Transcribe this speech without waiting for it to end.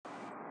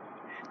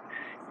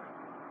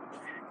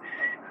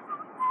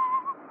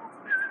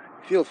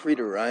Feel free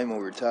to rhyme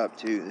over top,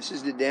 too. This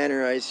is the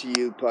Danner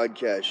ICU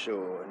podcast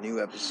show, a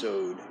new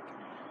episode.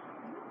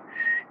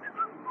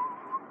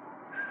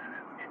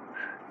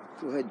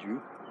 Go ahead,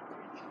 Drew.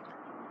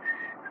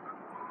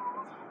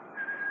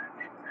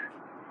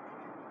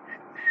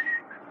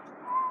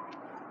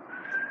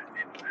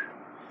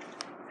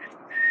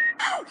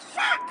 Oh,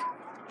 fuck!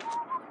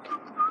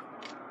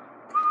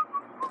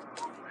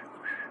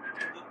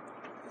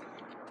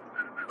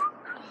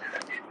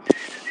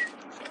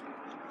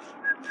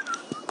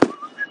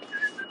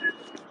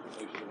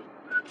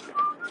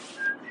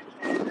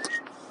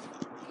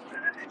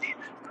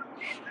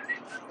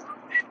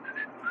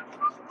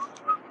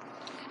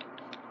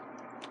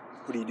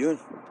 What are you doing?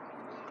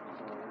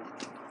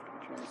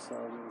 Trying to sell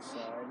to the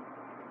side.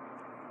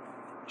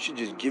 You should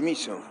just give me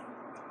some.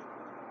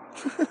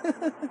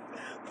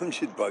 I'm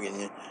just bugging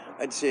you.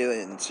 I'd say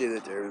that and say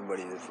that to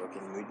everybody that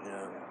fucking Mooch.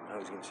 I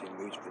was gonna say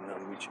Mooch, but now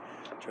Mooch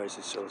tries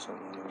to sell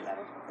something new.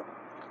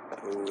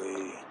 Go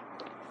away.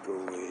 Go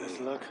away. Just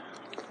look.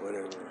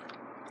 Whatever.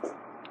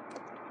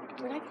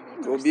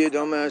 Go be a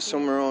dumbass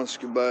somewhere else.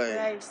 Goodbye.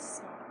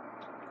 Nice.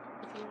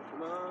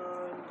 Come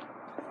on.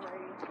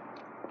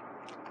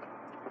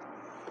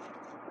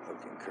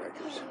 Fucking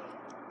crackers.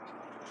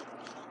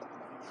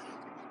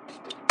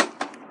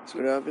 That's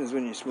what happens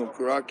when you smoke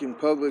rock in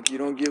public. You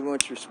don't give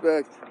much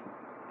respect.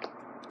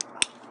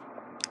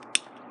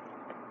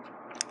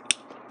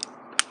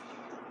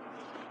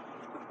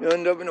 You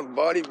end up in a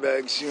body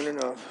bag soon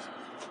enough.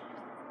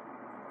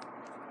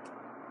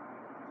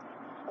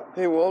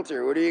 Hey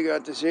Walter, what do you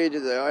got to say to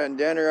the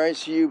Danner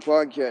ICU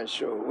podcast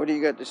show? What do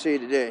you got to say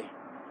today?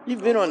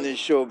 You've been on this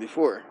show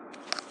before.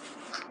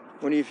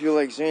 What do you feel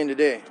like saying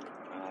today?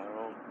 I don't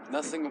know.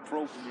 Nothing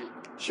appropriate.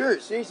 Sure,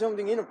 say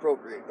something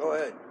inappropriate. Go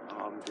ahead.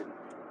 Oh, I'm kidding.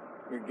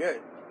 You're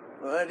good.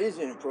 Well, that is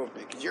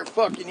inappropriate because you're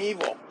fucking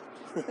evil.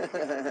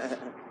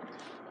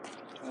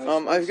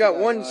 I've got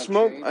one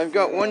smoke. I've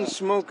got one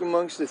smoke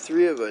amongst the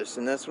three of us,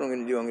 and that's what I'm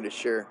going to do. I'm going to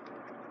share.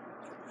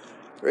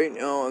 Right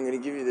now, I'm going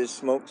to give you this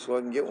smoke so I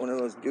can get one of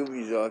those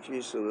doobies off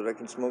you so that I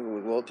can smoke it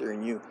with Walter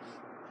and you.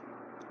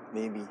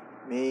 Maybe.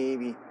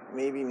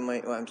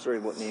 Well, I'm sorry,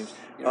 what names?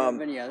 You don't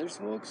have any other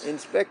smokes?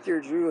 Inspector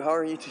Drew, how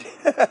are you today?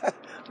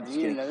 I'm just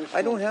kidding.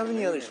 I don't have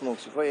any other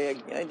smokes. If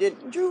I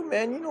did, Drew,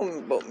 man, you know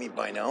about me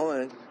by now,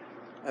 and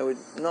I would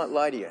not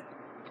lie to you.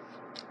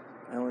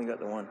 I only got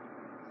the one.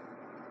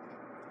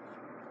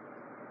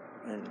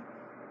 And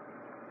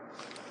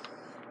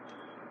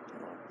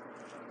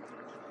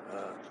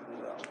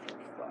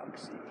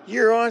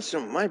you're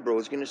awesome. My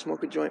bro's gonna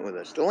smoke a joint with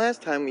us. The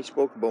last time we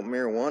spoke about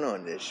marijuana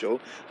on this show,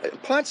 a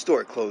pot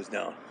store closed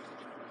down,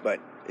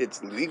 but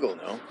it's legal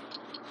now.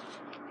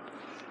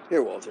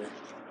 Here, Walter.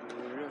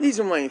 These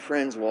are my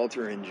friends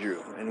Walter and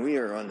Drew, and we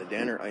are on the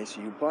Danner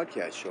ICU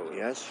podcast show.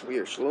 Yes, we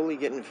are slowly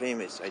getting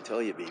famous. I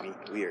tell you, baby,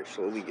 we are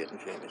slowly getting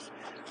famous.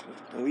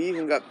 And we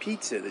even got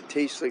pizza that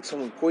tastes like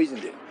someone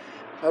poisoned it.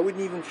 I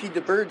wouldn't even feed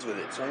the birds with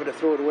it, so I'm gonna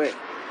throw it away.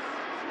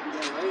 You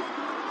got a light?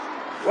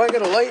 Well, I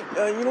got a light.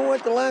 You know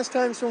what? The last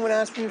time someone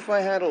asked me if I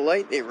had a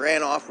light, they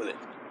ran off with it.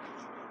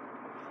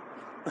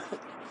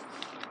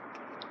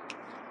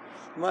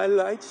 My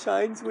light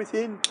shines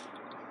within.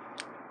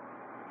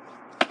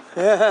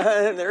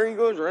 There he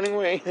goes, running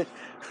away.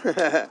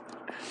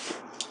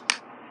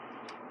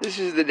 This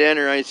is the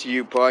Danner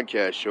ICU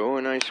podcast show,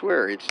 and I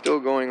swear it's still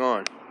going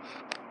on.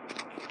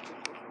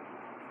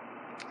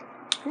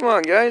 Come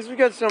on, guys, we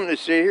got something to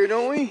say here,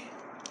 don't we?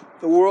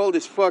 The world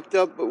is fucked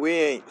up, but we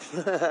ain't.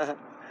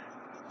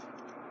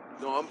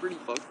 No, I'm pretty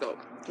fucked up.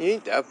 You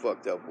ain't that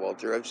fucked up,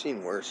 Walter. I've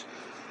seen worse.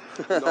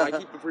 No, I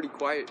keep it pretty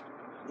quiet.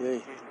 Yeah.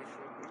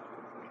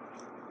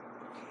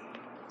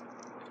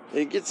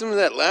 Hey, get some of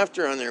that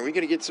laughter on there. We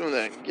gotta get some of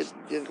that.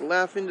 Get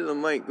laugh into the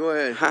mic. Go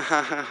ahead. Ha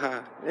ha ha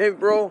ha. Hey,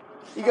 bro,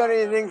 you got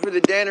anything for the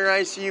Danner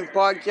ICU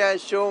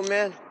podcast show,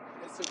 man?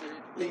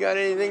 You got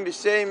anything to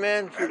say,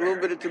 man? For a little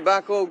bit of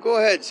tobacco? Go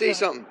ahead, say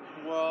something.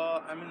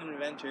 Well, I'm an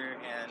inventor,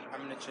 and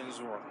I'm going to change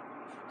the world.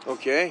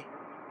 Okay.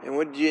 And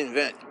what did you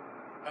invent?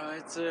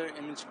 It's an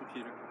image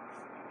computer.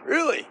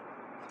 Really?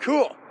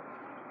 Cool.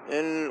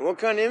 And what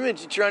kind of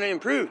image you trying to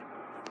improve?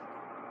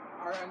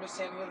 Our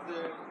understanding of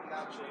the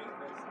natural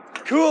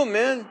universe. Cool,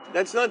 man.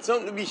 That's not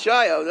something to be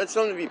shy of. That's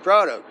something to be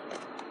proud of.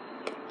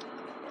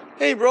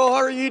 Hey, bro, how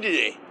are you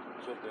today?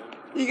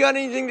 You got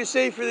anything to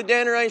say for the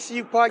Danner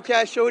ICU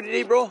podcast show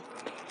today, bro?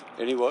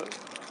 Any what?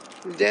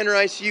 The Danner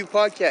ICU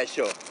podcast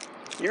show.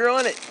 You're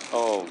on it.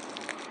 Oh.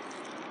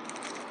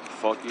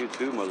 Fuck you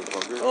too,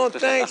 motherfucker. Oh,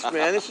 thanks,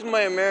 man. This is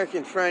my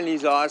American friend.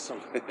 He's awesome.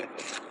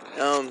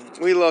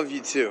 We love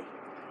you too.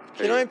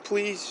 Can I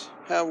please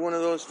have one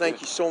of those?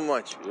 Thank you so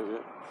much. Yeah.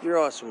 You're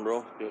awesome,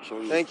 bro. Yeah,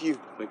 so Thank you.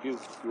 Thank you.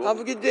 Have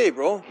a good day,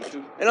 bro. You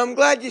too. And I'm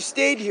glad you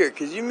stayed here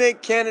because you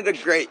make Canada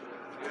great.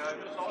 Yeah, I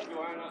just saw you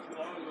not too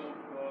long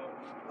ago.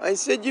 I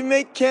said you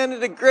make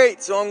Canada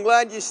great, so I'm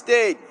glad you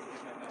stayed.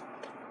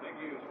 Thank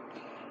you.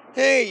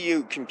 Hey,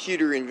 you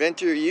computer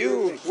inventor,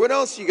 you. What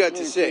else you got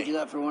to say? Trade you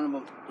that for one of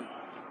them.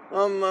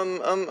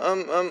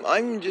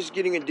 I'm just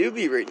getting a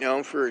doobie right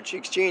now for a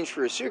exchange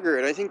for a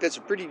cigarette. I think that's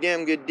a pretty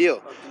damn good deal,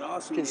 Fucking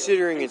awesome.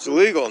 considering it's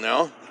legal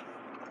now.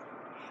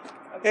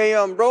 Hey,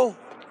 bro,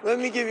 let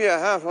me give you a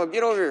half hug.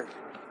 Get over here.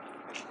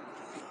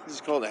 This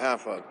is called a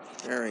half hug.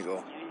 There we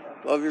go.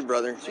 Love your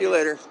brother. See you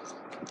later.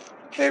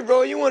 Hey,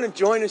 bro, you want to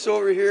join us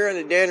over here on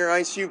the Danner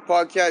ICU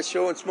podcast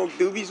show and smoke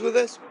doobies with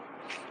us?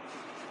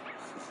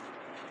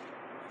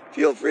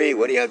 Feel free.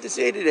 What do you have to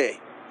say today?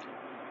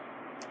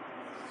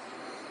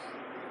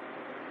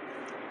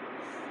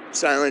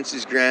 Silence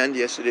is grand.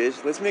 Yes, it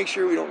is. Let's make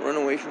sure we don't run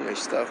away from my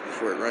stuff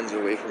before it runs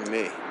away from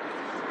me.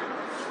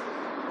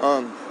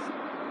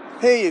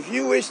 Hey, if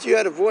you wished you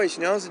had a voice,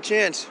 now's the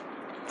chance.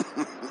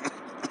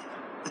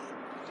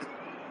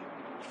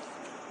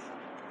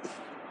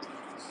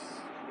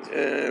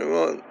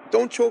 Well,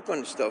 don't choke on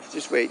the stuff.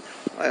 Just wait.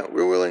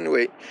 We're willing to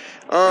wait.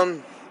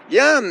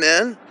 Yeah,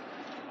 man.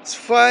 It's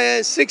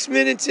 6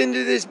 minutes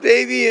into this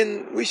baby,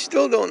 and we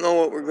still don't know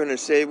what we're going to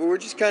say, but we're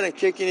just kind of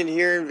kicking it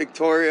here in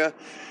Victoria,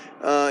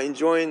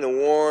 enjoying the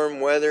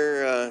warm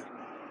weather,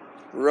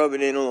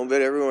 rubbing in a little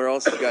bit. Everywhere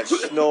else has got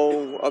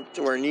snow up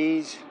to our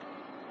knees.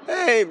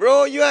 Hey,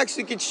 bro, you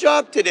actually could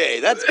shop today.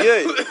 That's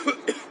good.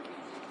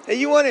 Hey,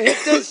 you want to hit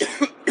this?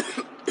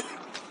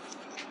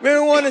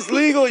 Marijuana's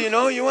legal, you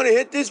know. You want to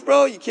hit this,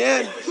 bro? You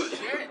can.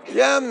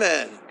 Yeah,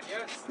 man.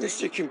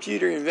 Mr.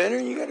 Computer Inventor,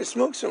 you got to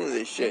smoke some of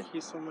this shit. Thank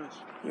you so much.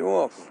 You're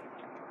welcome.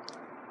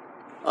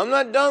 I'm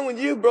not done with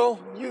you, bro.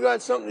 You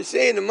got something to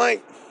say in the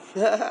mic.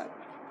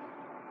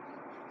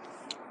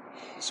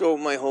 So,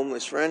 my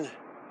homeless friend,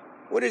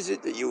 what is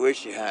it that you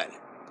wish you had?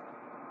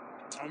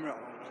 I'm not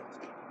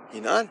homeless.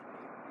 You not?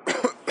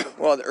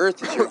 Well, the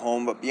earth is your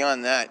home, but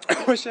beyond that.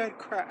 I wish I had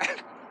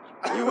crack.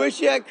 You wish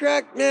you had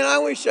crack? Man, I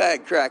wish I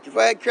had crack. If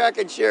I had crack,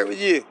 I'd share it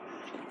with you.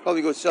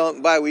 Probably go sell it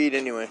and buy weed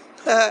anyway.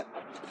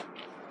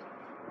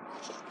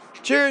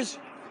 Cheers.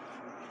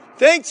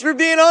 Thanks for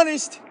being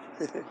honest.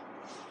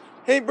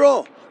 Hey,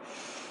 bro.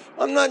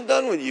 I'm not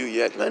done with you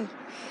yet, man.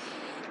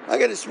 I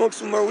got to smoke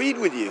some more weed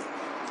with you.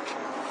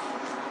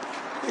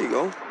 There you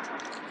go.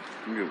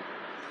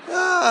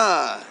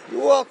 Ah,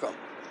 you're welcome.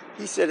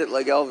 He said it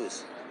like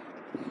Elvis.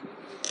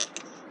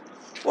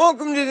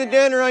 Welcome to the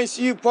Danner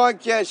ICU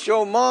podcast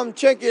show. Mom,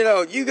 check it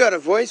out. You got a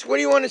voice. What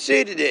do you want to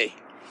say today?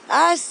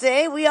 I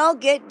say we all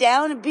get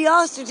down and be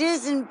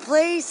ostriches and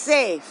play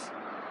safe.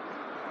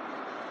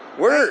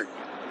 Word.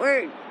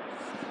 Word.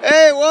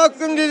 Hey,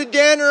 welcome to the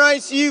Danner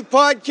ICU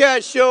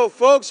podcast show,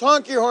 folks.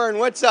 Honk your horn.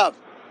 What's up?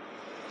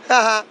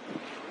 Haha.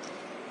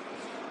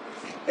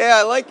 Hey,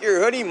 I like your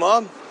hoodie,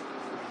 Mom.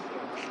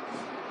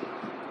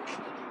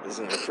 This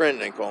isn't my friend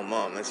I call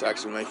Mom. That's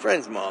actually my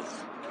friend's mom.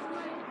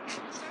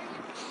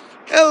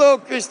 Hello,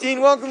 Christine.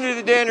 Welcome to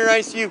the Danner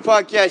ICU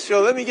podcast show.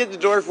 Let me get the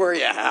door for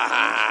you.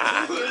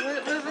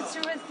 What's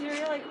your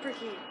like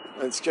perky?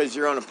 That's because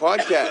you're on a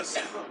podcast.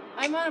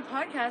 I'm on a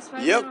podcast. Why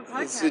am I Yep, on a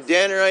podcast? it's the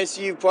Danner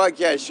ICU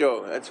podcast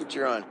show. That's what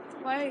you're on.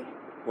 Why?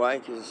 Why?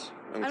 Because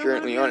I'm I don't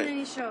currently on want to be it.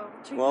 any show.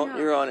 Check Well, me out.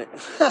 you're on it.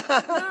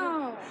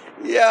 No.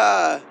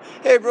 Yeah.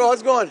 Hey, bro,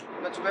 how's it going?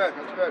 Not too bad,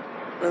 not too bad.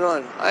 Right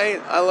on.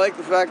 I like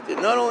the fact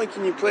that not only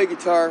can you play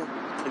guitar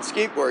and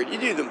skateboard, you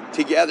do them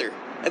together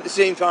at the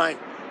same time.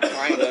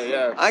 Kinda,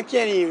 yeah. I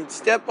can't even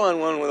step on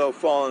one without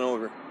falling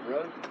over.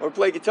 Really? Or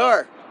play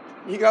guitar.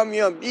 You got me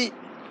on beat.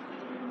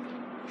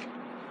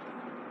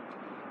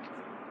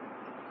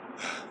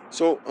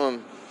 So,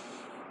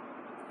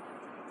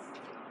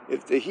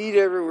 if the heat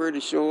ever were to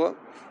show up,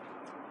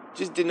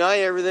 just deny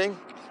everything.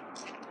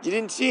 You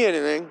didn't see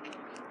anything.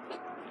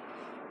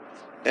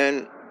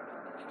 And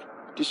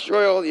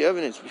destroy all the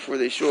evidence before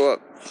they show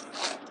up.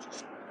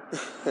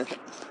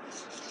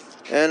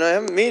 And I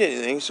haven't made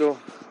anything, so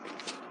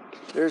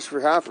there's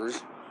for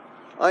halfers.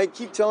 I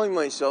keep telling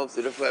myself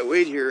that if I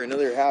wait here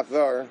another half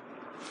hour,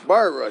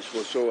 Bar Rush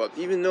will show up,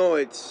 even though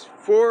it's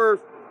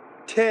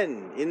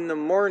 4:10 in the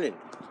morning.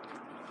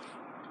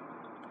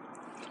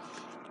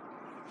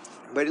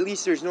 But at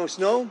least there's no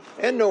snow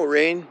and no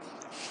rain.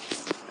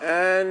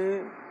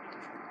 And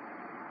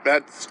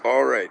that's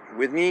alright.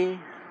 With me,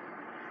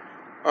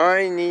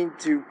 I need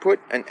to put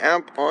an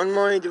app on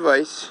my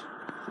device,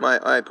 my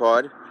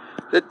iPod,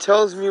 that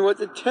tells me what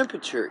the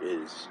temperature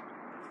is.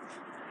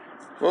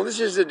 Well, this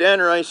is the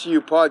Danner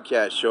ICU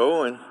podcast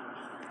show, and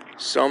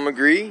some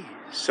agree,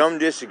 some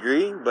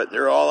disagree, but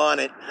they're all on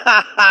it.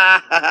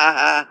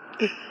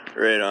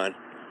 Right on.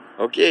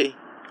 Okay,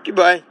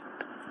 goodbye.